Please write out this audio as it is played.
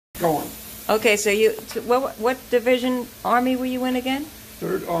going. Okay, so what division army were you in again?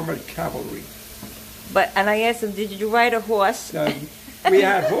 3rd Armored Cavalry. And I asked him, did you ride a horse? We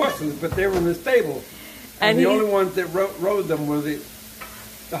had horses, but they were in the stable. And the only ones that rode them were the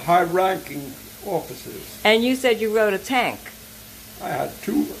high-ranking officers. And you said you rode a tank. I had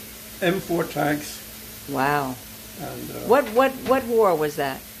 2 M4 tanks. Wow. And what war was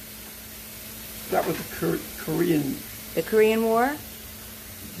that? that was the Korean. The Korean War?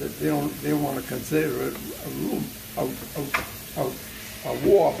 They don't want to consider it a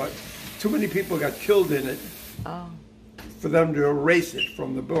war, but too many people got killed in it. Oh. For them to erase it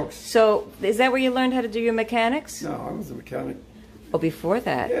from the books. So, is that where you learned how to do your mechanics? No, I was a mechanic. Oh, before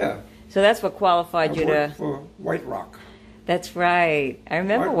that? Yeah. So that's what qualified you to... I worked for White Rock. That's right. I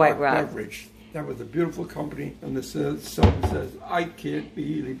remember White Rock. Beverage. That was a beautiful company, and the son says, I can't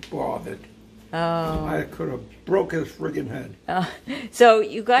be bothered. Oh. I could have broke his friggin' head. So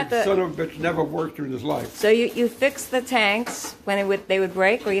you got the son of a bitch never worked in his life. So you fixed the tanks when they would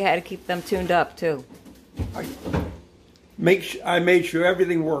break, or you had to keep them tuned up too? I made sure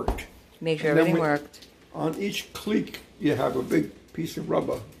everything worked. Make sure everything worked. On each cleat, you have a big piece of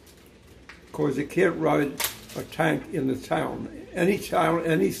rubber, because you can't ride a tank in the town, any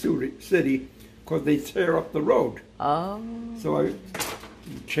city, because they tear up the road. Oh. So I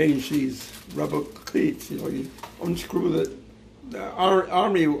changed these rubber cleats. You know, you unscrew the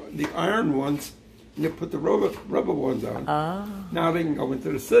iron ones, and you put the rubber ones on. Oh. Now they can go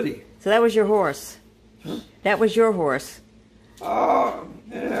into the city. So that was your horse. Huh? That was your horse.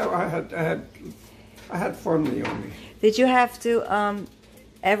 Yeah, I had fun in the army. Did you have to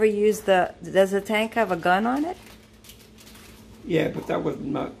ever use does the tank have a gun on it? Yeah, but that was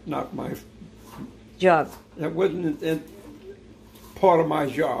not my job. That wasn't part of my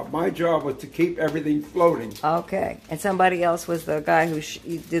job. My job was to keep everything floating. Okay, and somebody else was the guy who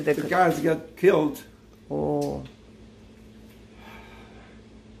did the guys got killed. Oh.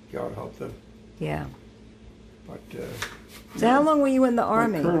 God help them. Yeah. But so how long were you in the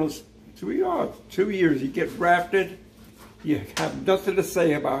army? Colonels, 2 years. You get drafted. You have nothing to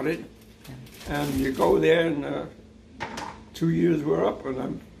say about it, and you go there, and 2 years were up,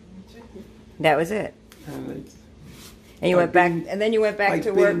 and that was it. And you went back, and then you went back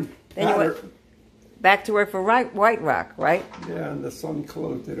to work. Then you went back to work for White Rock, right? Yeah, and the sun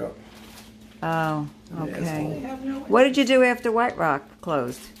closed it up. Oh, okay. What did you do after White Rock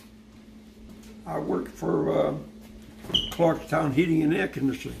closed? I worked for Clarkstown Heating and Air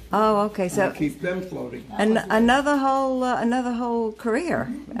Conditioning. Oh, okay. So keep them floating. Another whole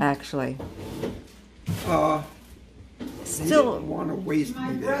career, actually. Still didn't want to waste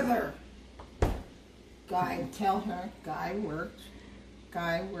my me brother. Guy, tell her. Guy worked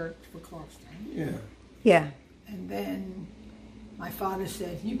for Clarkstown. Yeah. Yeah. And then my father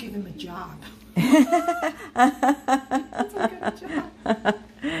said, "You give him a job."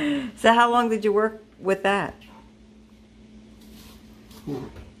 So how long did you work with that?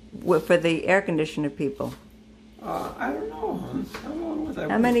 For the air conditioner people? I don't know. How long was I?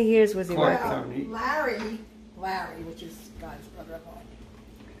 How many years was he working? Larry, which is Guy's brother-in-law,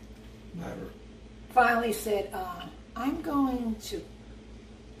 finally said, "I'm going to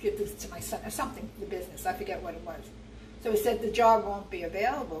give this to my son," or something, the business. I forget what it was. So he said, "The job won't be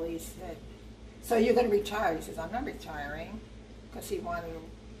available." He said, "So you're going to retire?" He says, "I'm not retiring," because he wanted to.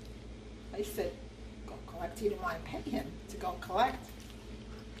 I said, "Go collect." He didn't want to pay him to go collect.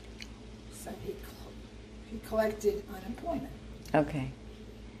 So he collected unemployment. Okay.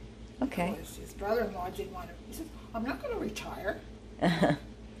 Okay. Because his brother-in-law didn't want to. He said, "I'm not going to retire,"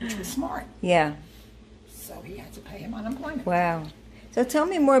 which was smart. Yeah. So he had to pay him unemployment. Wow. So tell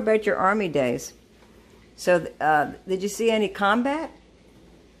me more about your Army days. So did you see any combat?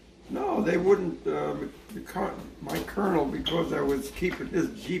 No, they wouldn't. My colonel, because I was keeping his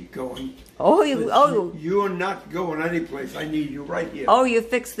Jeep going. Oh, you're not going anyplace. I need you right here. Oh, you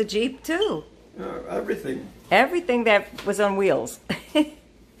fixed the Jeep too? Everything. Everything that was on wheels.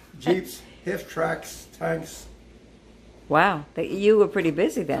 Jeeps, half tracks, tanks. Wow, you were pretty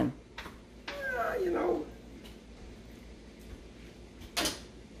busy then. You know.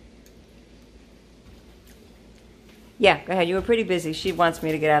 Yeah, go ahead. You were pretty busy. She wants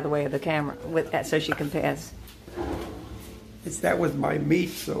me to get out of the way of the camera so she can pass. That was my meat,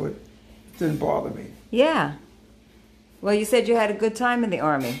 so it didn't bother me. Yeah. Well, you said you had a good time in the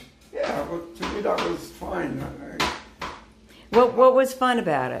Army. Yeah, well, to me that was fine. What was fun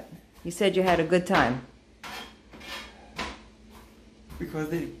about it? You said you had a good time. Because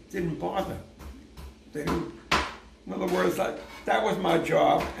they didn't bother. In other words, that was my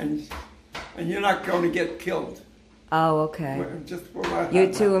job, and you're not going to get killed. Oh, okay. Just for that.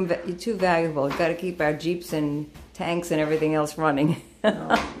 You're too valuable. We've got to keep our Jeeps and tanks and everything else running. No,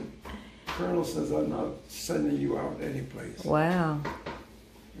 the Colonel says I'm not sending you out any place. Wow.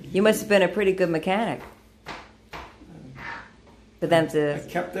 You must have been a pretty good mechanic. For them to... I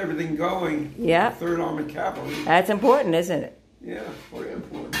kept everything going. Yeah. 3rd Armored Cavalry. That's important, isn't it? Yeah, very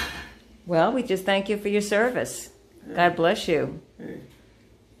important. Well, we just thank you for your service. Yeah. God bless you. Hey,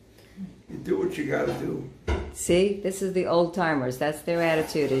 you do what you got to do. See, this is the old timers. That's their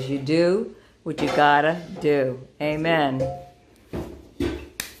attitude, is you do what you gotta do. Amen.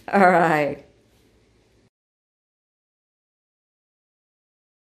 All right.